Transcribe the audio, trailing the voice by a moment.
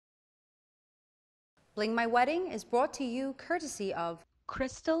Bling My Wedding is brought to you courtesy of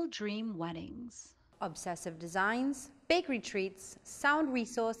Crystal Dream Weddings, Obsessive Designs, Bakery Treats, Sound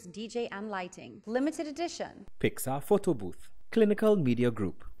Resource, DJ and Lighting, Limited Edition, Pixar Photo Booth, Clinical Media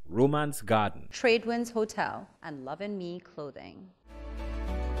Group, Romance Garden, Tradewinds Hotel, and Love and Me Clothing.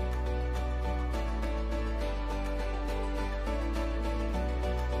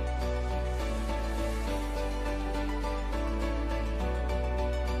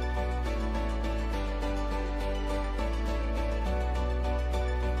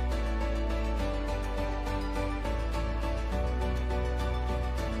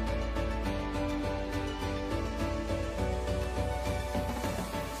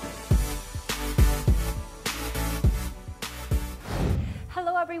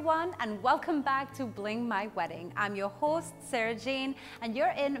 Hello everyone and welcome back to Bling My Wedding. I'm your host Sarah Jane and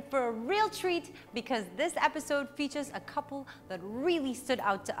you're in for a real treat because this episode features a couple that really stood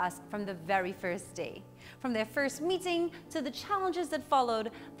out to us from the very first day. From their first meeting to the challenges that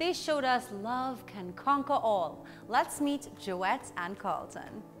followed, they showed us love can conquer all. Let's meet Joette and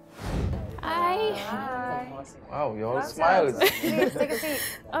Carlton. Hi. Hi. Wow, you all smiles. Please take a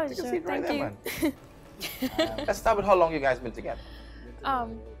seat. Oh, Take sure. a seat right Thank there, man. Let's start with how long you guys been together.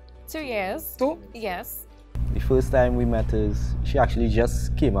 2 years. 2? Yes. The first time we met is she actually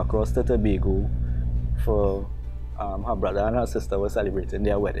just came across to Tobago for her brother and her sister were celebrating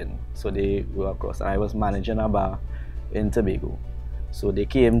their wedding. So they were across and I was managing a bar in Tobago. So they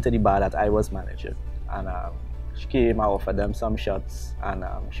came to the bar that I was managing and she came, I offered them some shots and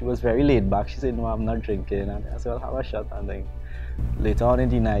she was very laid back. She said, no, I'm not drinking. And I said, well, have a shot. And then later on in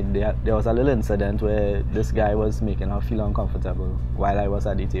the night, there was a little incident where this guy was making her feel uncomfortable while I was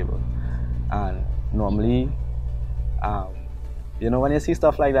at the table. And normally, you know, when you see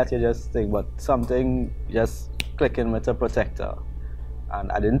stuff like that, you just think, but something just clicking with a protector.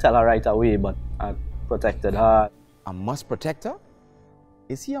 And I didn't tell her right away, but I protected her. I must protect her?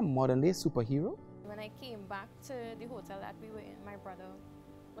 Is he a modern day superhero? When I came back to the hotel that we were in, my brother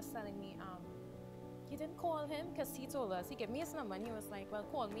was telling me, you didn't call him because he told us, he gave me his number and he was like, well,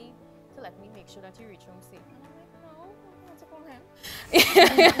 call me to let me make sure that you reach home safe. And I'm like, no, I don't want to call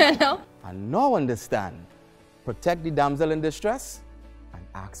him. You know? I now understand. Protect the damsel in distress and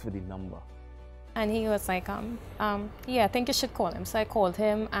ask for the number. And he was like, yeah, I think you should call him. So I called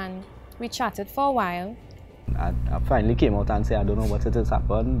him and we chatted for a while. I finally came out and said, I don't know what it has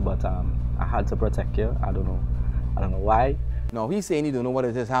happened, but I had to protect you. I don't know why. No, he's saying he don't know what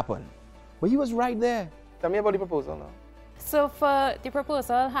it has happened. But he was right there. Tell me about the proposal now. So for the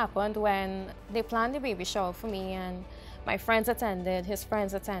proposal happened when they planned the baby shower for me and my friends attended, his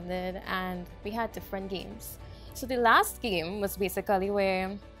friends attended, and we had different games. So the last game was basically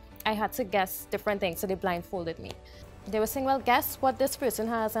where I had to guess different things, so they blindfolded me. They were saying, well, guess what this person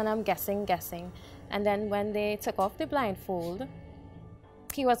has, and I'm guessing. And then when they took off the blindfold,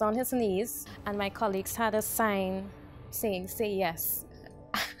 he was on his knees, and my colleagues had a sign saying, say yes.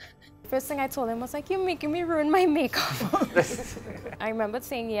 First thing I told him was like, you're making me ruin my makeup. I remembered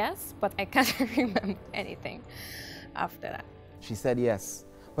saying yes, but I can't remember anything after that. She said yes,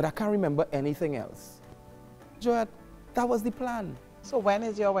 but I can't remember anything else. Joette, that was the plan. So when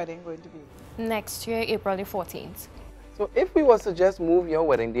is your wedding going to be? Next year, April the 14th. So if we was to just move your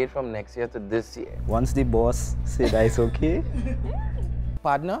wedding date from next year to this year. Once the boss said that it's okay.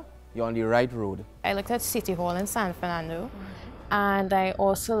 Partner, you're on the right road. I looked at City Hall in San Fernando, and I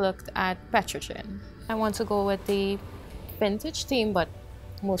also looked at Petrogen. I want to go with the vintage theme, but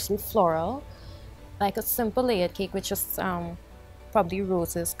mostly floral, like a simple layered cake with just probably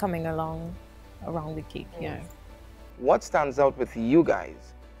roses coming around the cake. Yeah. What stands out with you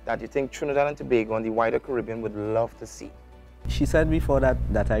guys that you think Trinidad and Tobago and the wider Caribbean would love to see? She said before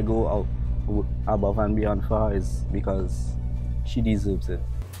that I go out above and beyond for her is because she deserves it.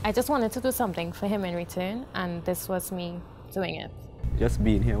 I just wanted to do something for him in return, and this was me doing it. Just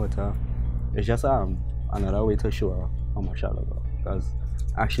being here with her, it's just another way to show her how much I love her. Because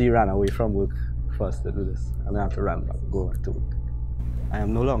I actually ran away from work first to do this, and I had to run back, go back to work. I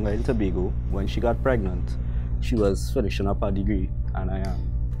am no longer in Tobago. When she got pregnant, she was finishing up her degree, and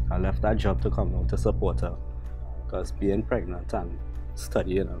I left that job to come out to support her. Because being pregnant and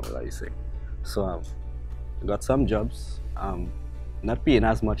studying and all that thing. So I got some jobs, not paying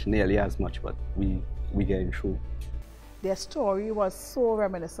as much, nearly as much, but we getting through. Their story was so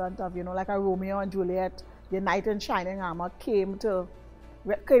reminiscent of, you know, like a Romeo and Juliet. The knight in shining armor came to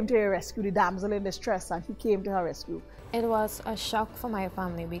her rescue, the damsel in distress, and he came to her rescue. It was a shock for my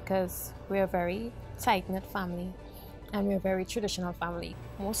family because we're a very tight-knit family and we're a very traditional family.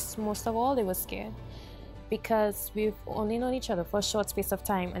 Most of all, they were scared. because we've only known each other for a short space of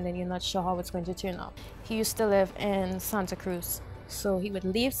time, and then you're not sure how it's going to turn out. He used to live in Santa Cruz, so he would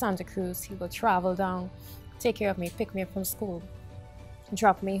leave Santa Cruz, he would travel down, take care of me, pick me up from school,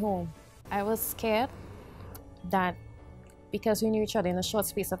 drop me home. I was scared that because we knew each other in a short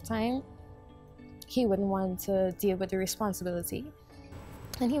space of time, he wouldn't want to deal with the responsibility.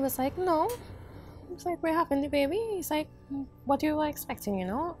 And he was like, no. I was like, we're having the baby. He's like, what you were expecting, you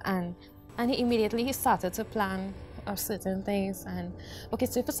know? And he immediately started to plan of certain things. And okay,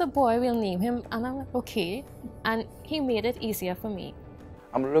 so if it's a boy, we'll name him. And I'm like, okay. And he made it easier for me.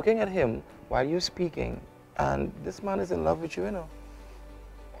 I'm looking at him while you're speaking, and this man is in love with you, you know.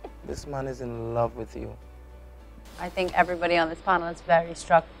 This man is in love with you. I think everybody on this panel is very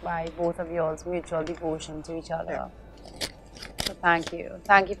struck by both of y'all's mutual devotion to each other. Yeah. So thank you.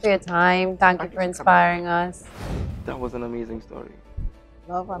 Thank you for your time. Thank you for inspiring us. That was an amazing story.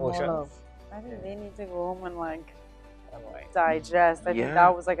 Love and more love. I think they need to go home and like digest. I think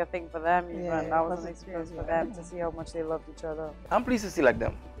that was like a thing for them. Even. That was an experience for them to see how much they loved each other. I'm pleased to see like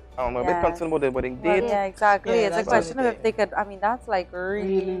them. I'm a bit concerned about their wedding date. Yeah, exactly. It's a question of if they could. I mean, that's like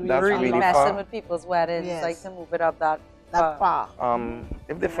really messing far. with people's weddings. Like to move it up that far.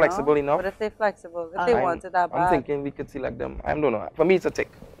 If they're flexible enough. But if they're flexible, if they wanted that bad. I'm thinking we could see like them. I don't know. For me, it's a tick.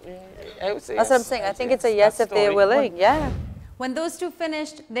 I would say that's what I'm saying. I think it's a yes if they're willing. Yeah. When those two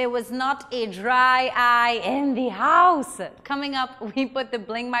finished, there was not a dry eye in the house. Coming up, we put the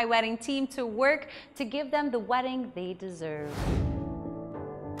Bling My Wedding team to work to give them the wedding they deserve.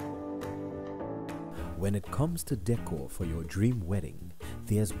 When it comes to decor for your dream wedding,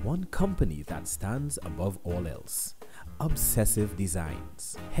 there's one company that stands above all else: Obsessive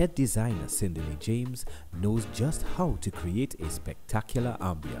Designs. Head designer Cindy Lee James knows just how to create a spectacular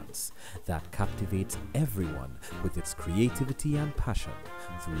ambience that captivates everyone with its creativity and passion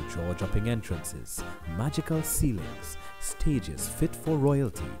through jaw-dropping entrances, magical ceilings, stages fit for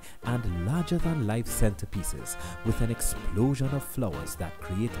royalty, and larger-than-life centerpieces with an explosion of flowers that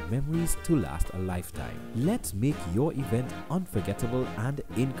create memories to last a lifetime. Let's make your event unforgettable and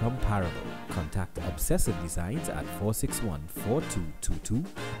incomparable. Contact Obsessive Designs at 461-4222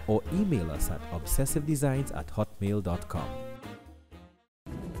 or email us at obsessivedesigns@hotmail.com.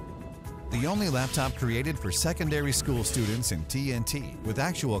 The only laptop created for secondary school students in TNT, with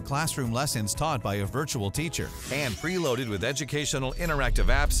actual classroom lessons taught by a virtual teacher, and preloaded with educational interactive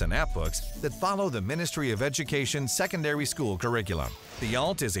apps and app books that follow the Ministry of Education secondary school curriculum. The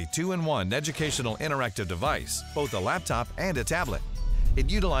Alt is a 2-in-1 educational interactive device, both a laptop and a tablet. It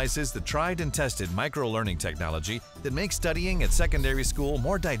utilizes the tried and tested micro-learning technology that makes studying at secondary school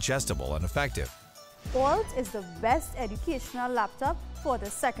more digestible and effective. Alt is the best educational laptop for the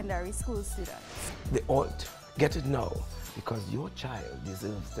secondary school students. The Alt, get it now, because your child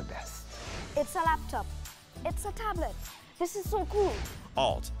deserves the best. It's a laptop. It's a tablet. This is so cool.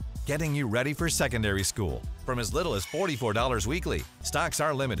 Alt, getting you ready for secondary school. From as little as $44 weekly. Stocks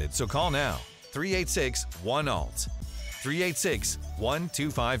are limited, so call now. 386-1ALT.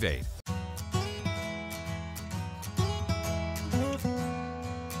 386-1258.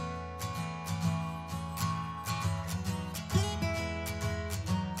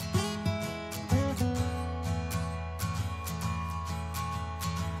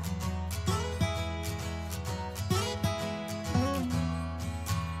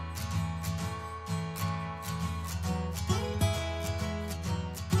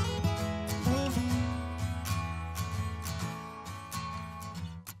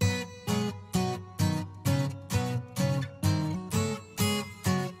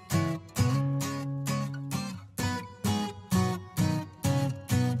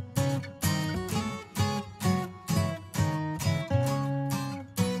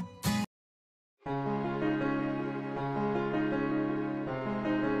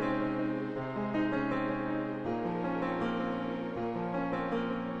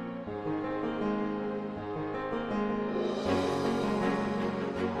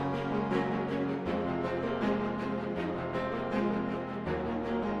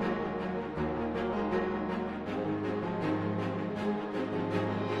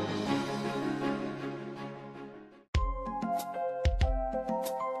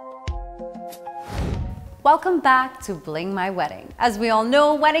 Welcome back to Bling My Wedding. As we all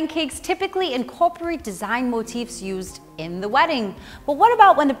know, wedding cakes typically incorporate design motifs used in the wedding. But what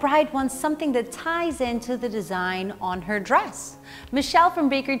about when the bride wants something that ties into the design on her dress? Michelle from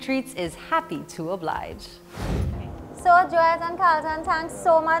Bakery Treats is happy to oblige. So Joette and Carlton, thanks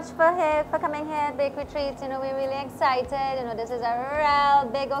so much for coming here at Bakery Treats. You know, we're really excited. You know, this is a real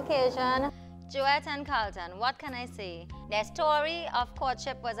big occasion. Joette and Carlton, what can I say? Their story of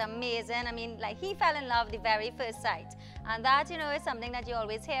courtship was amazing. I mean, like, he fell in love the very first sight. And that, you know, is something that you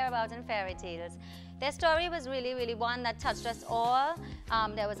always hear about in fairy tales. Their story was really, really one that touched us all.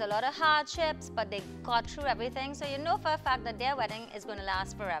 There was a lot of hardships, but they got through everything. So you know for a fact that their wedding is going to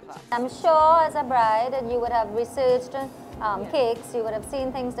last forever. I'm sure as a bride that you would have researched cakes, you would have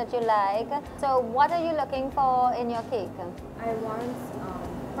seen things that you like. So what are you looking for in your cake? I want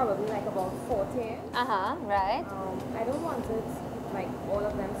probably like about 14. Right. I don't want it like all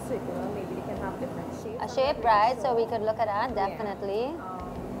of them circular. Maybe they can have different shapes. A shape, right? So we could look at that, definitely. Yeah.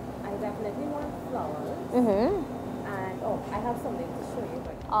 I definitely want flowers. And I have something to show you.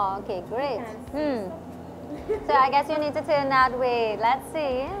 But oh, okay, great. So I guess you need to turn that way. Let's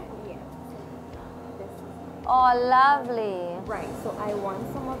see. Yeah. Oh, lovely. Right, so I want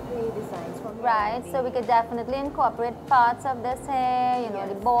some of the designs from here. Right, so we could definitely incorporate parts of this hair, you know,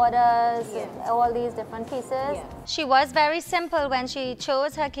 the borders, all these different pieces. She was very simple when she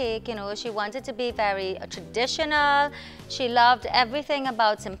chose her cake, you know, she wanted to be very traditional. She loved everything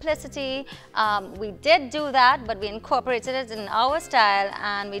about simplicity. We did do that, but we incorporated it in our style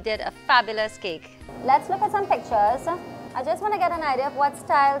and we did a fabulous cake. Let's look at some pictures. I just want to get an idea of what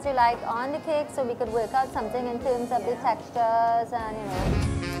styles you like on the cake so we could work out something in terms of the textures and, you know.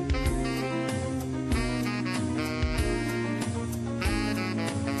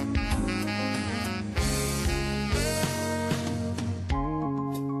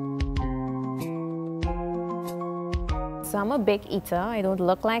 So I'm a big eater. I don't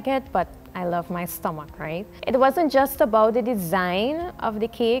look like it, but I love my stomach, right? It wasn't just about the design of the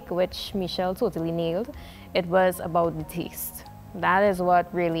cake, which Michelle totally nailed. It was about the taste. That is what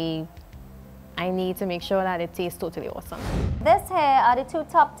really I need to make sure that it tastes totally awesome. This here are the two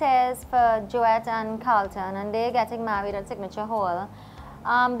top tiers for Joette and Carlton, and they're getting married at Signature Hall.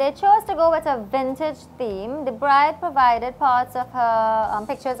 They chose to go with a vintage theme. The bride provided parts of her,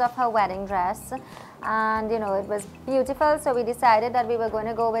 pictures of her wedding dress. And you know, it was beautiful, so we decided that we were going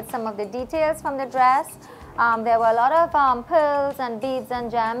to go with some of the details from the dress. There were a lot of pearls and beads and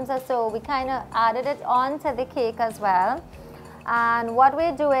gems, so we kind of added it onto the cake as well. And what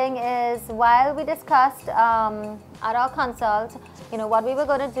we're doing is, while we discussed at our consult, you know, what we were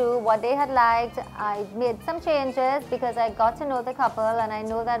going to do, what they had liked, I made some changes because I got to know the couple and I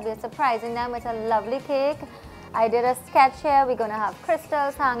know that we're surprising them with a lovely cake. I did a sketch here. We're going to have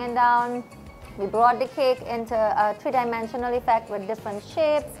crystals hanging down. We brought the cake into a three-dimensional effect with different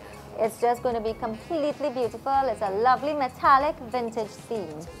shapes. It's just going to be completely beautiful. It's a lovely metallic vintage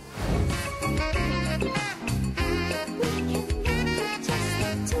theme.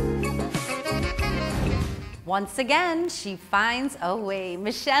 Once again, she finds a way.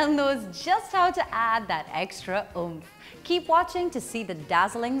 Michelle knows just how to add that extra oomph. Keep watching to see the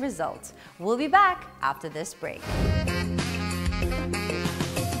dazzling results. We'll be back after this break.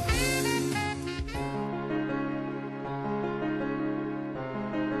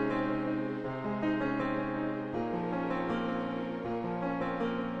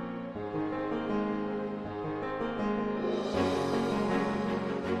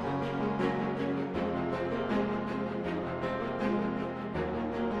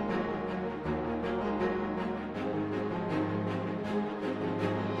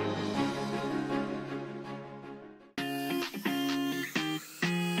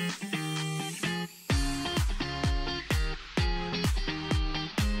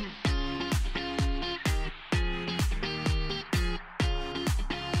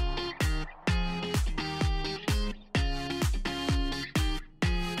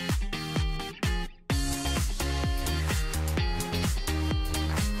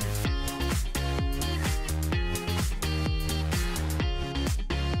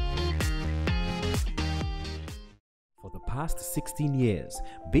 Past 16 years,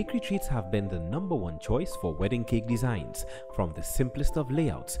 bakery treats have been the #1 choice for wedding cake designs. From the simplest of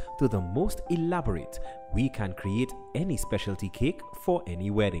layouts to the most elaborate, we can create any specialty cake for any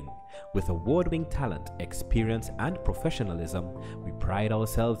wedding. With award-winning talent, experience, and professionalism, we pride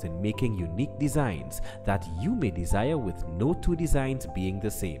ourselves in making unique designs that you may desire, with no two designs being the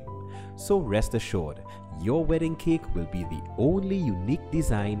same. So rest assured, your wedding cake will be the only unique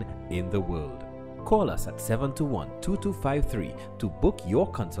design in the world. Call us at 721-2253 to book your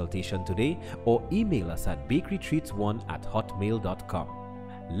consultation today, or email us at bakerytreats1@hotmail.com.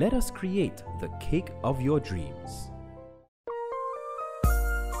 Let us create the cake of your dreams.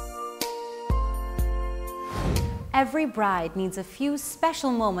 Every bride needs a few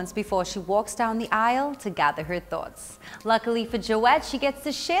special moments before she walks down the aisle to gather her thoughts. Luckily for Joette, she gets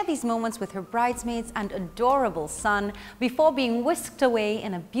to share these moments with her bridesmaids and adorable son before being whisked away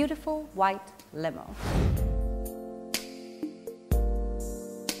in a beautiful white limo.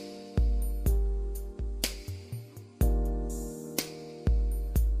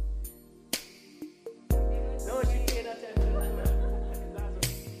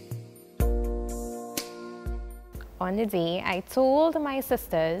 On the day, I told my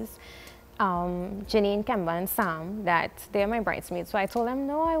sisters, Janine, Kemba, and Sam, that they're my bridesmaids. So I told them,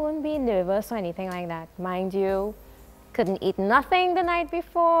 no, I wouldn't be nervous or anything like that. Mind you, couldn't eat nothing the night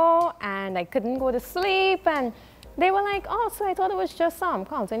before, and I couldn't go to sleep. And they were like, oh, so I thought it was just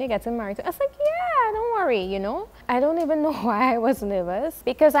Carlton, you're getting married to. I was like, yeah, don't worry, you know. I don't even know why I was nervous,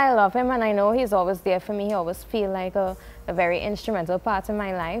 because I love him and I know he's always there for me. He always feel like a very instrumental part in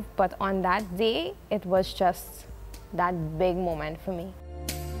my life. But on that day, it was just that big moment for me.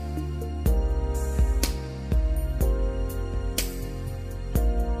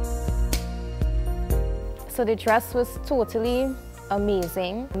 So the dress was totally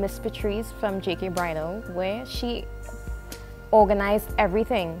amazing. Miss Patrice from JK Bridal, where she organized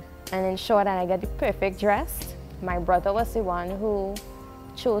everything and ensured that I get the perfect dress. My brother was the one who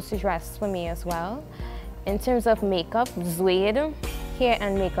chose the dress for me as well. In terms of makeup, Joette, hair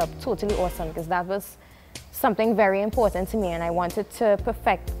and makeup, totally awesome, because that was something very important to me and I wanted to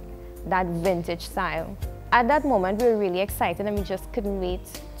perfect that vintage style. At that moment, we were really excited and we just couldn't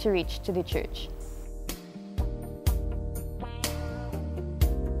wait to reach to the church.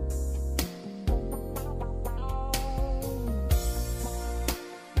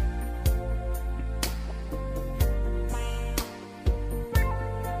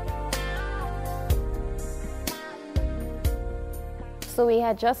 So we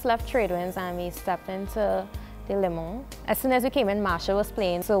had just left Tradewinds and we stepped into the limo. As soon as we came in, Marsha was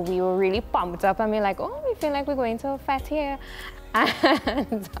playing, so we were really pumped up and we were like, oh, we feel like we're going to a fete here.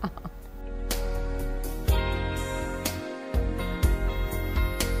 And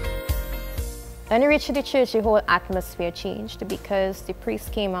when we reached the church, the whole atmosphere changed, because the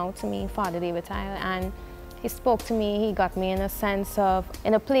priest came out to me, Father David Tile, and he spoke to me. He got me in a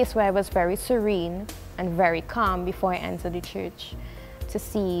place where I was very serene and very calm before I entered the church to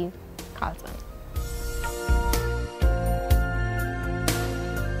see Carlton.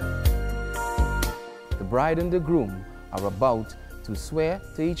 The bride and the groom are about to swear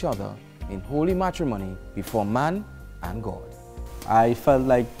to each other in holy matrimony before man and God. I felt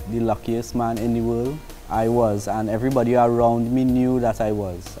like the luckiest man in the world. I was, and everybody around me knew that I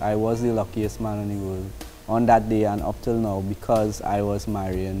was. I was the luckiest man in the world on that day and up till now, because I was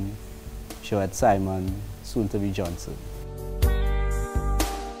marrying Joette Simon, soon to be Johnson.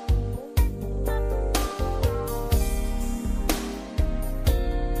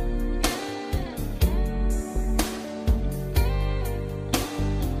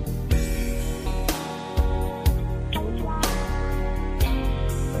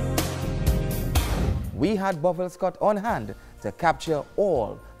 We had Buffalo Scott on hand to capture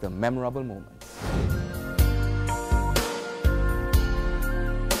all the memorable moments.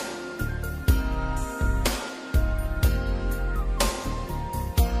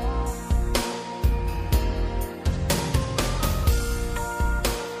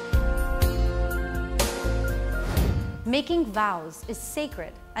 Making vows is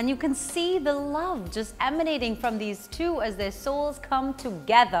sacred, and you can see the love just emanating from these two as their souls come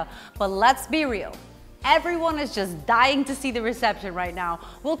together. But let's be real. Everyone is just dying to see the reception right now.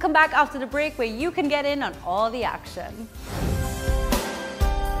 We'll come back after the break where you can get in on all the action.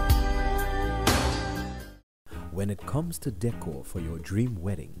 When it comes to decor for your dream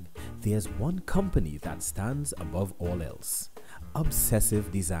wedding, there's one company that stands above all else.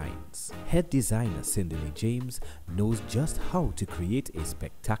 Obsessive Designs. Head designer Cindy James knows just how to create a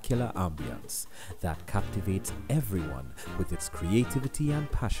spectacular ambience that captivates everyone with its creativity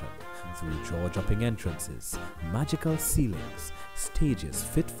and passion through jaw-dropping entrances, magical ceilings, stages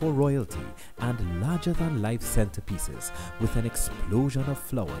fit for royalty, and larger-than-life centerpieces with an explosion of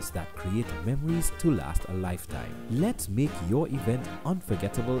flowers that create memories to last a lifetime. Let's make your event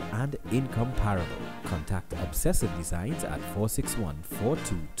unforgettable and incomparable. Contact Obsessive Designs at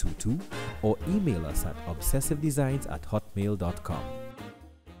 461-4222 or email us at obsessivedesigns@hotmail.com.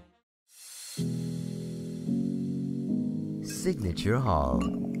 Signature Hall.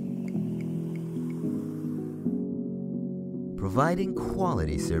 Providing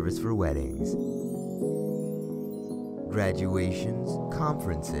quality service for weddings, graduations,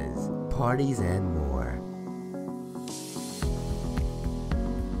 conferences, parties, and more.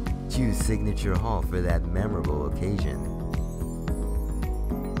 Choose Signature Hall for that memorable occasion.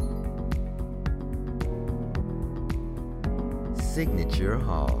 Signature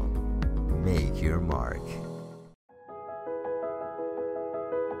Hall. Make your mark.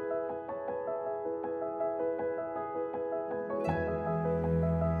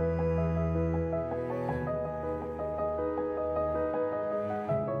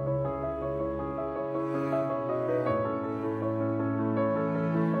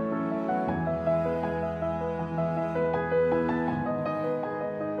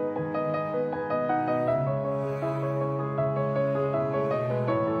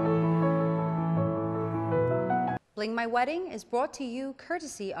 Bling My Wedding is brought to you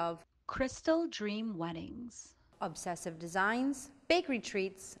courtesy of Crystal Dream Weddings. Obsessive Designs, Bakery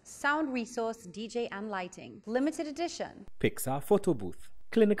Treats, Sound Resource, DJ and Lighting, Limited Edition, Pixar Photo Booth,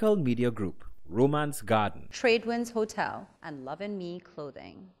 Clinical Media Group, Romance Garden, Tradewinds Hotel, and Love and Me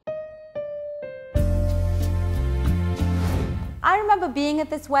Clothing. I remember being at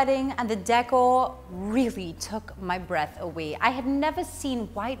this wedding and the decor really took my breath away. I had never seen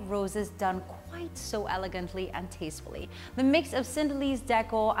white roses done quite so elegantly and tastefully. The mix of Cinderlee's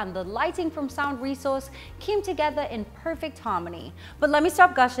decor and the lighting from Sound Resource came together in perfect harmony. But let me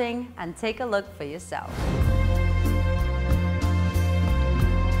stop gushing and take a look for yourself.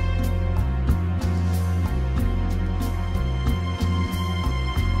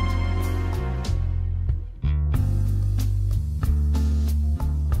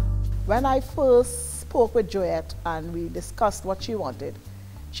 When I first spoke with Joette and we discussed what she wanted,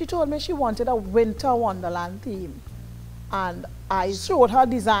 she told me she wanted a winter wonderland theme. And I showed her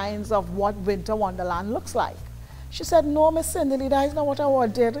designs of what winter wonderland looks like. She said, no, Miss Cinderlee, that is not what I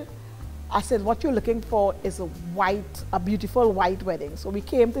wanted. I said, what you're looking for is a beautiful white wedding. So we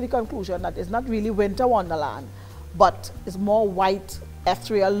came to the conclusion that it's not really winter wonderland, but it's more white,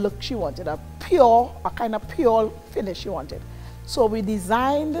 ethereal look she wanted, a kind of pure finish she wanted. So we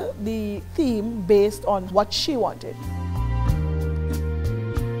designed the theme based on what she wanted.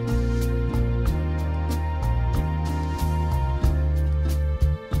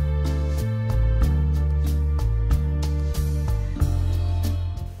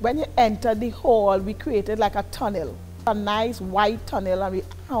 When you enter the hall, we created like a tunnel, a nice white tunnel, and we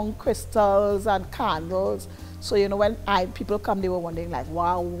hung crystals and candles. So, you know, when people come, they were wondering like,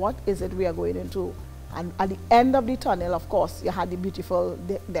 wow, what is it we are going into? And at the end of the tunnel, of course, you had the beautiful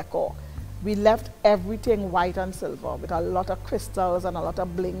decor. We left everything white and silver with a lot of crystals and a lot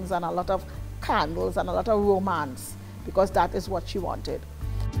of blings and a lot of candles and a lot of romance, because that is what she wanted.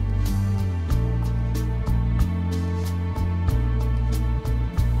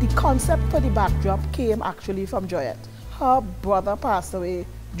 The concept for the backdrop came actually from Joette. Her brother passed away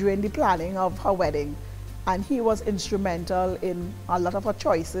during the planning of her wedding, and he was instrumental in a lot of her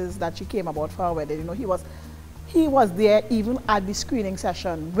choices that she came about for her wedding. You know, he was there even at the screening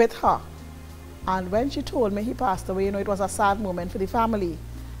session with her. And when she told me he passed away, you know, it was a sad moment for the family.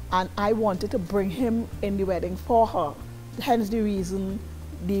 And I wanted to bring him in the wedding for her. Hence the reason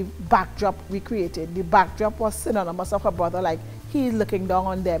the backdrop we created. The backdrop was synonymous of her brother, like he's looking down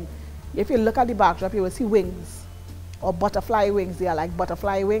on them. If you look at the backdrop, you will see wings or butterfly wings. They are like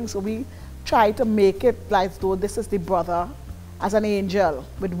butterfly wings. So we try to make it like though this is the brother as an angel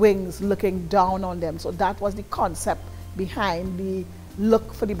with wings looking down on them. So that was the concept behind the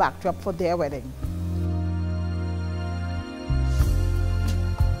look for the backdrop for their wedding.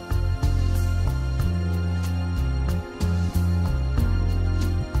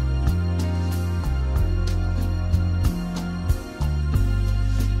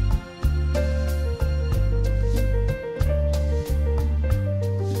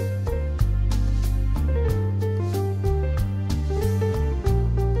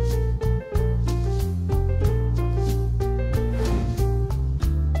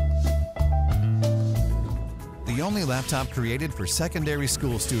 The only laptop created for secondary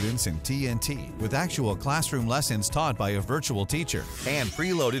school students in TNT, with actual classroom lessons taught by a virtual teacher, and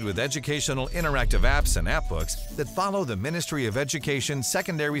preloaded with educational interactive apps and app books that follow the Ministry of Education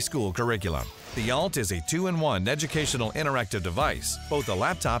secondary school curriculum. The Alt is a 2-in-1 educational interactive device, both a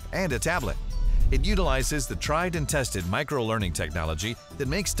laptop and a tablet. It utilizes the tried and tested micro-learning technology that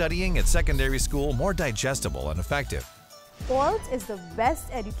makes studying at secondary school more digestible and effective. Alt is the best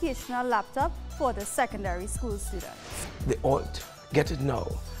educational laptop for the secondary school students. The Alt. Get it now,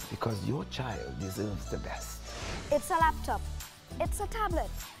 because your child deserves the best. It's a laptop. It's a tablet.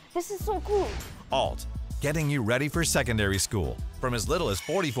 This is so cool. Alt, getting you ready for secondary school. From as little as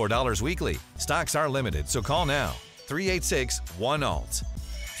 $44 weekly. Stocks are limited, so call now. 386-1ALT.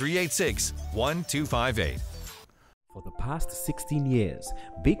 386-1258. For the past 16 years,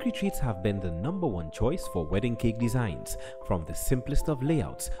 bakery treats have been the #1 choice for wedding cake designs. From the simplest of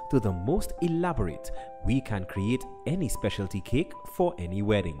layouts to the most elaborate, we can create any specialty cake for any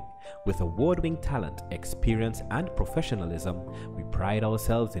wedding. With award-winning talent, experience, and professionalism, we pride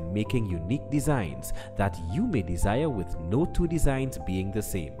ourselves in making unique designs that you may desire, with no two designs being the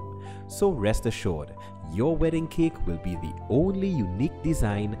same. So rest assured, your wedding cake will be the only unique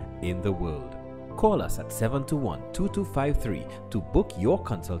design in the world. Call us at 721-2253 to book your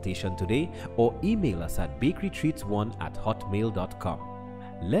consultation today, or email us at bakerytreats1@hotmail.com.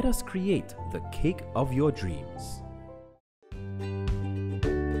 Let us create the cake of your dreams.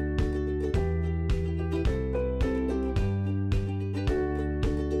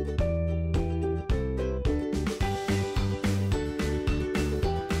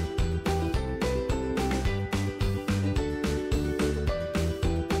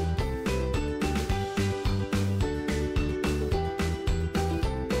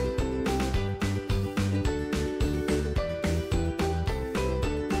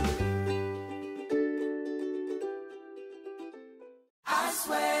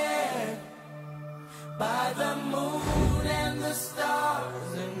 by the moon and the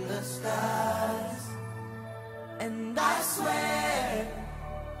stars in the skies. And I swear,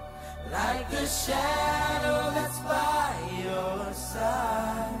 like the shadow that's by your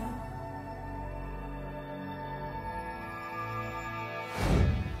side.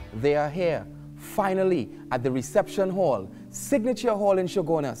 They are here, finally, at the reception hall, Signature Hall in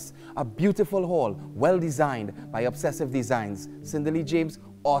Shogunas, a beautiful hall, well designed by Obsessive Designs. Cindy James,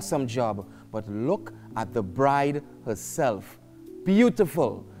 awesome job. But look at the bride herself,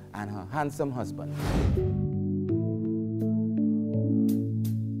 beautiful, and her handsome husband.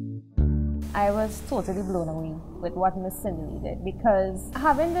 I was totally blown away with what Miss Cindy did, because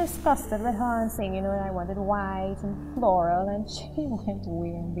having discussed it with her and saying, you know, I wanted white and floral, and she went way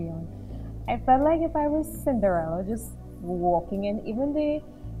and beyond. I felt like if I was Cinderella just walking in, even the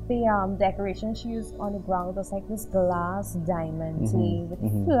decoration she used on the ground was like this glass diamond tea with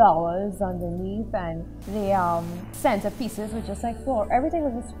flowers underneath, and the centerpieces were just like floral. Everything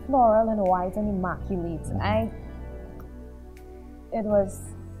was just floral and white and immaculate. It was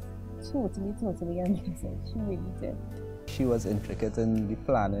totally amazing. She really did. She was intricate in the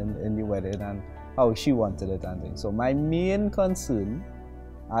planning in the wedding and how she wanted it and things. So my main concern,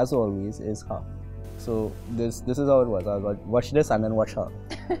 as always, is her. So this is how it was. I was like, watch this and then watch her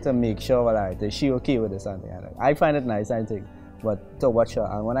to make sure, well, alright, is she okay with this and thing. I find it nice, I think, but to watch her.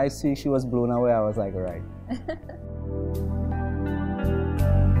 And when I see she was blown away, I was like, right.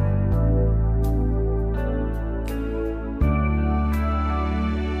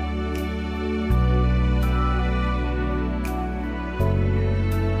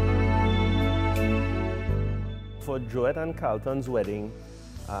 For Joette and Carlton's wedding,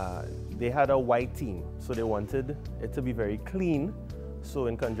 they had a white theme, so they wanted it to be very clean. So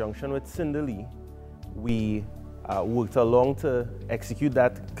in conjunction with Cindy Lee, we worked along to execute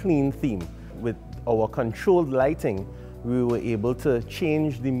that clean theme. With our controlled lighting, we were able to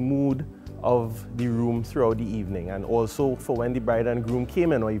change the mood of the room throughout the evening. And also for when the bride and groom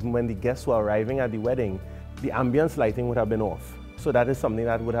came in, or even when the guests were arriving at the wedding, the ambience lighting would have been off. So that is something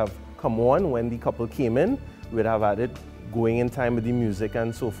that would have come on when the couple came in. We'd have had it going in time with the music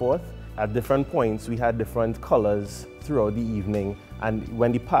and so forth. At different points, we had different colors throughout the evening. And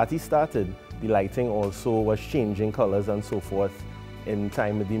when the party started, the lighting also was changing colors and so forth in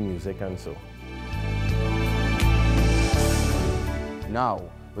time with the music and so. Now,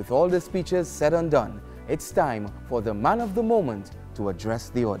 with all the speeches said and done, it's time for the man of the moment to address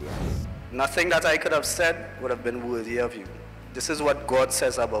the audience. Nothing that I could have said would have been worthy of you. This is what God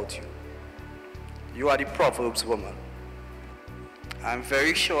says about you. You are the Proverbs woman. I'm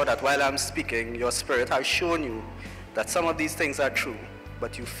very sure that while I'm speaking, your spirit has shown you that some of these things are true,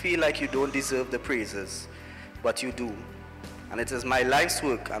 but you feel like you don't deserve the praises, but you do. And it is my life's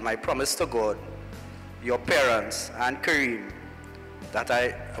work and my promise to God, your parents, and Kareem, that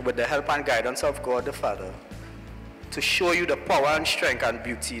I, with the help and guidance of God the Father, to show you the power and strength and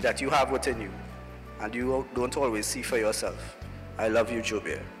beauty that you have within you, and you don't always see for yourself. I love you,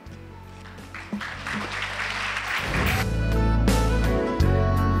 Joette.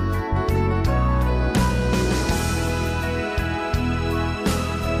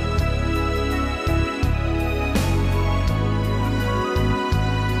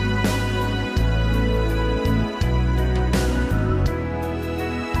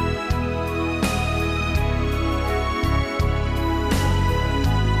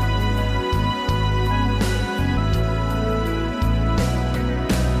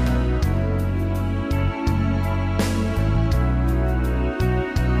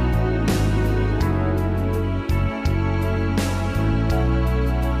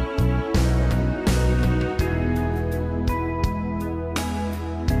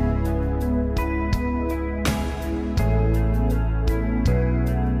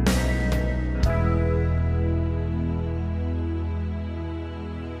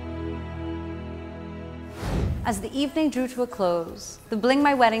 As the evening drew to a close, the Bling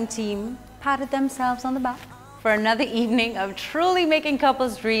My Wedding team patted themselves on the back for another evening of truly making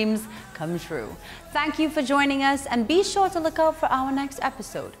couples' dreams come true. Thank you for joining us, and be sure to look out for our next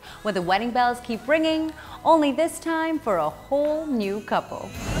episode, where the wedding bells keep ringing, only this time for a whole new couple.